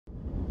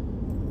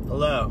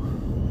Hello.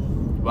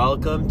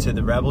 Welcome to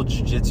the Rebel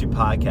Jiu-Jitsu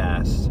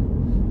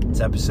Podcast. It's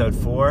episode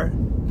 4,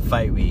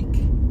 Fight Week.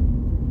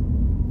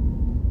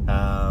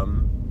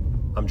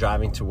 I'm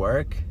driving to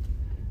work.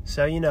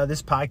 So,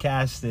 this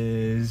podcast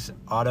is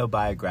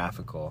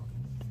autobiographical.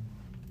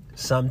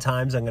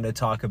 Sometimes I'm going to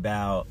talk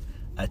about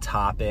a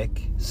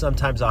topic.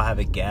 Sometimes I'll have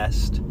a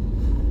guest.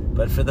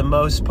 But for the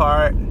most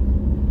part,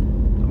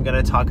 I'm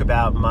going to talk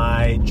about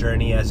my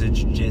journey as a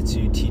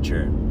jiu-jitsu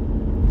teacher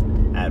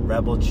at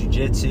Rebel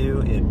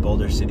Jiu-Jitsu in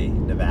Boulder City,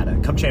 Nevada.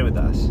 Come train with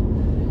us.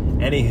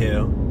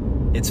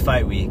 Anywho, it's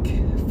Fight Week.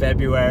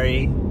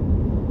 February,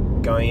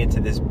 going into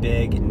this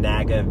big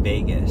NAGA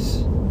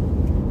Vegas.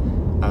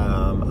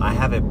 I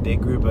have a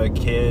big group of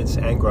kids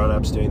and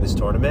grown-ups doing this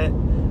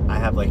tournament. I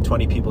have like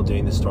 20 people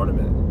doing this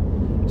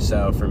tournament.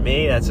 So for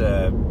me, that's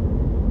a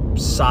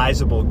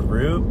sizable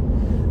group.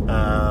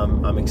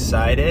 I'm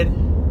excited.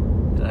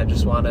 And I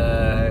just want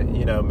to,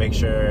 make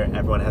sure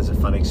everyone has a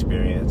fun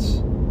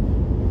experience.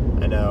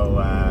 I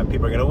know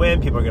people are going to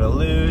win, people are going to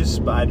lose,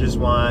 but I just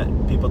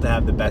want people to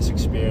have the best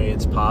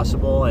experience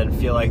possible and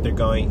feel like they're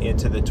going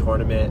into the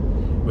tournament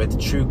with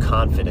true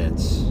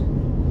confidence.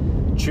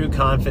 True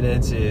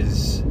confidence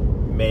is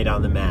made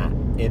on the mat,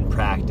 in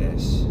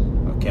practice,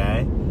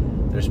 okay?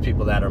 There's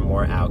people that are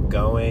more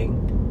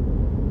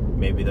outgoing.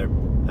 Maybe they're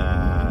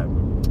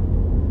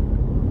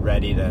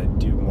ready to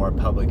do more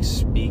public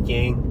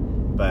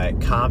speaking, but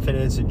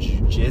confidence in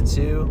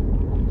jiu-jitsu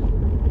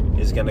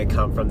is going to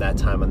come from that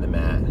time on the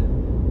mat.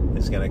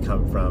 It's going to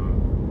come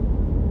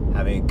from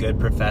having a good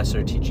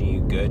professor teaching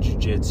you good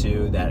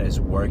jiu-jitsu that is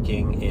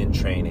working in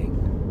training.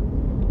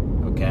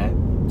 Okay?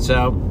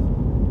 So,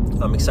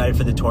 I'm excited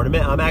for the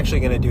tournament. I'm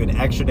actually going to do an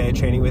extra day of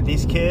training with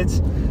these kids.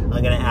 I'm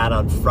going to add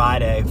on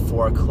Friday,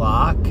 4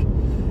 o'clock.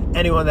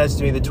 Anyone that's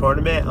doing the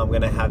tournament, I'm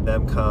going to have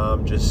them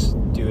come just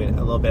do a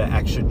little bit of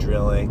extra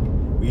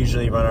drilling. We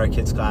usually run our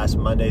kids' class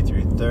Monday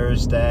through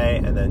Thursday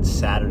and then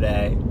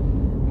Saturday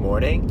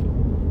morning.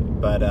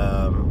 But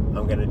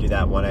I'm going to do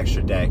that one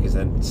extra day because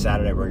then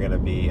Saturday we're going to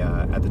be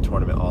at the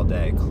tournament all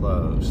day,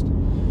 closed.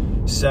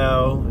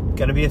 So,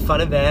 going to be a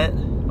fun event.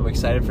 I'm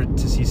excited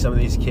to see some of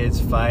these kids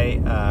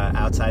fight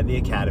outside the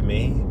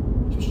academy.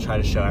 Just try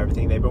to show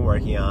everything they've been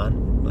working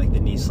on, like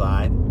the knee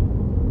slide,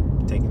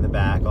 taking the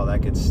back, all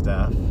that good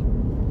stuff.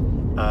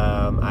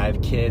 I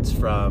have kids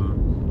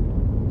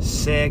from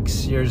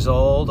 6 years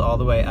old all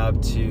the way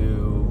up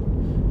to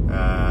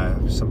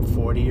some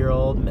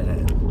 40-year-old.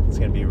 Man, it's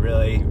going to be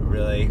really,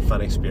 really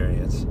fun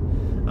experience.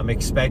 I'm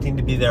expecting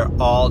to be there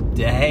all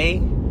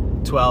day,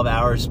 12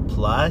 hours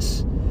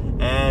plus.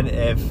 And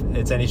if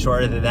it's any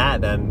shorter than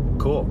that, then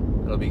cool.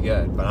 It'll be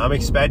good. But I'm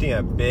expecting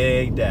a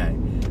big day.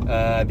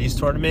 These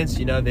tournaments,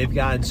 they've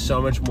gotten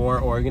so much more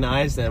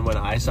organized than when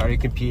I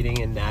started competing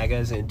in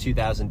NAGAs in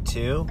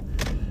 2002.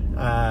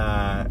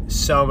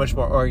 So much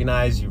more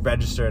organized. You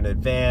register in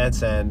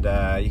advance and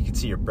you can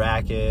see your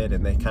bracket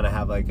and they kind of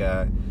have like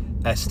a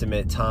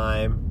estimate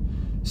time.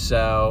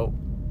 So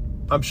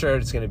I'm sure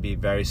it's going to be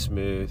very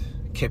smooth.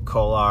 Kip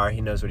Kolar,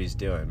 he knows what he's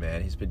doing,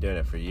 man. He's been doing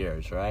it for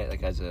years, right? That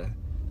guy's a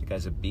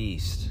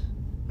beast.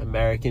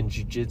 American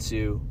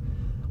Jiu-Jitsu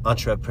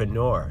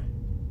entrepreneur.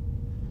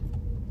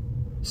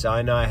 So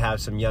I know I have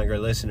some younger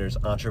listeners.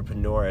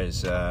 Entrepreneur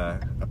is a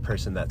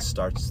person that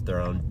starts their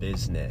own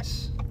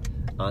business.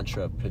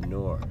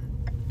 Entrepreneur.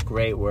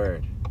 Great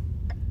word.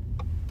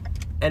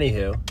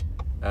 Anywho,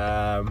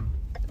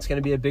 it's going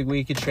to be a big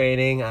week of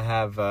training. I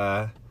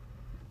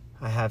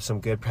have some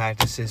good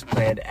practices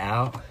planned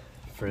out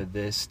for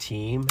this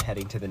team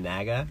heading to the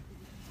NAGA.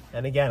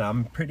 And again,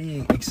 I'm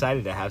pretty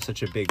excited to have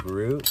such a big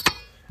group.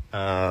 We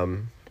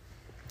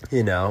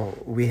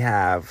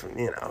have,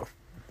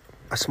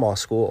 a small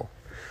school.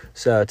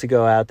 So to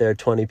go out there,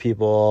 20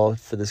 people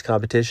for this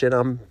competition,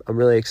 I'm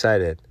really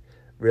excited.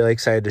 Really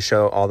excited to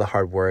show all the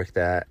hard work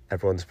that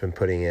everyone's been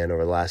putting in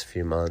over the last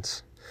few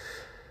months.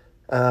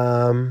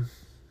 So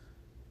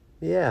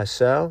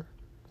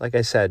like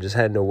I said, just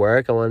heading to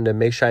work. I wanted to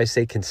make sure I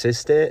stay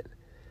consistent.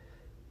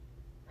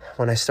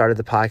 When I started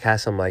the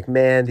podcast, I'm like,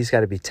 man, these got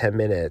to be 10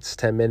 minutes.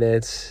 10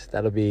 minutes,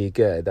 that'll be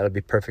good. That'll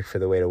be perfect for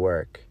the way to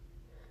work.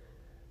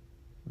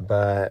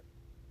 But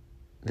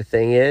the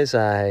thing is,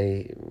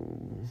 I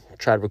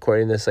tried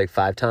recording this like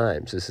 5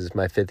 times. This is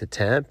my 5th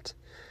attempt.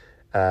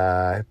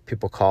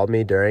 People called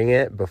me during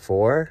it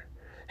before.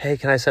 Hey,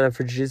 can I sign up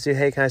for jiu-jitsu?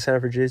 Hey, can I sign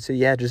up for jiu-jitsu?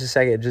 Yeah, just a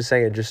second.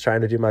 Just trying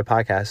to do my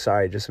podcast.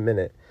 Sorry, just a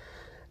minute.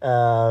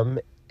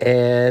 And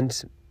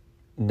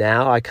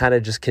now I kind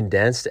of just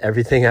condensed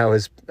everything I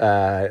was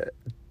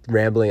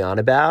rambling on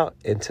about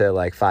into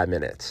like 5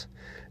 minutes.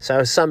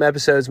 So some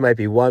episodes might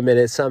be 1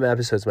 minute, some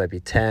episodes might be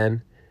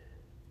 10.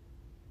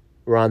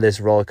 We're on this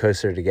roller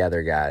coaster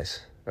together,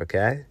 guys.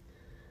 Okay?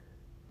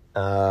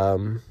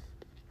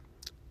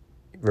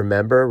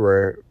 Remember,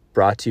 we're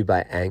brought to you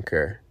by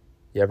Anchor.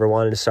 You ever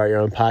wanted to start your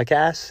own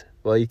podcast?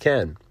 Well, you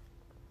can.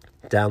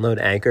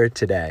 Download Anchor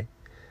today.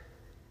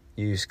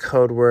 Use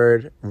code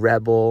word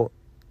Rebel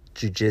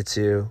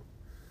Jiu-Jitsu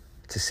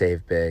to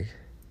save big.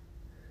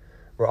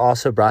 We're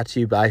also brought to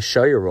you by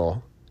Show Your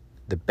Roll,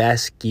 the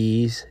best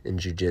gis in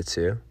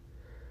jiu-jitsu.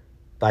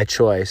 by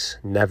choice,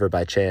 never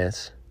by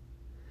chance.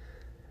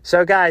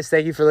 So guys,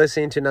 thank you for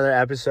listening to another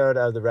episode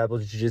of the Rebel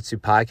Jiu-Jitsu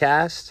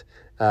podcast.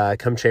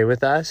 Come train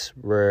with us.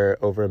 We're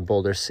over in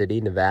Boulder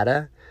City,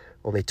 Nevada,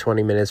 only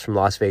 20 minutes from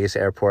Las Vegas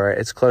Airport.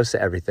 It's close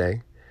to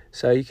everything.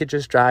 So you could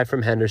just drive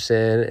from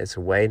Henderson. It's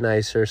a way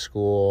nicer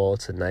school.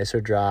 It's a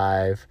nicer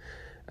drive.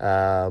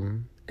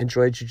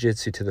 Enjoy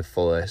jiu-jitsu to the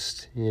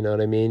fullest. You know what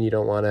I mean? You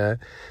don't want to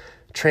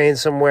train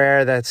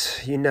somewhere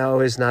that's,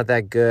 is not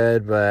that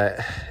good, but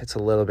it's a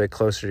little bit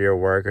closer to your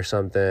work or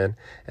something,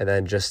 and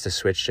then just to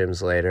switch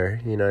gyms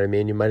later. You know what I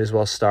mean? You might as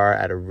well start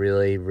at a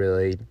really,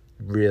 really,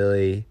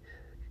 really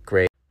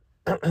great.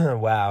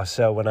 Wow.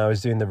 So when I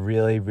was doing the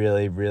really,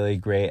 really, really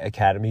great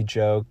academy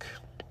joke,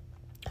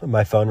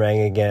 my phone rang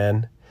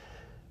again.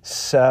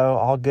 So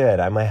all good.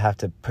 I might have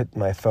to put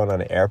my phone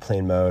on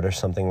airplane mode or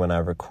something when I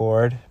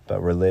record,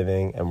 but we're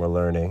living and we're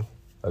learning.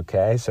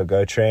 Okay, so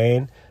go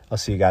train. I'll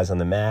see you guys on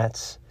the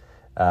mats.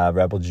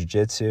 Rebel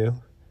Jiu-Jitsu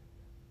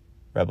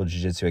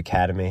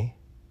Academy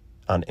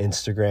on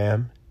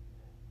Instagram.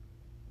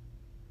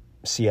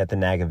 See you at the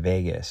NAGA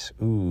Vegas.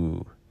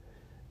 Ooh,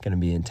 gonna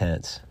be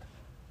intense.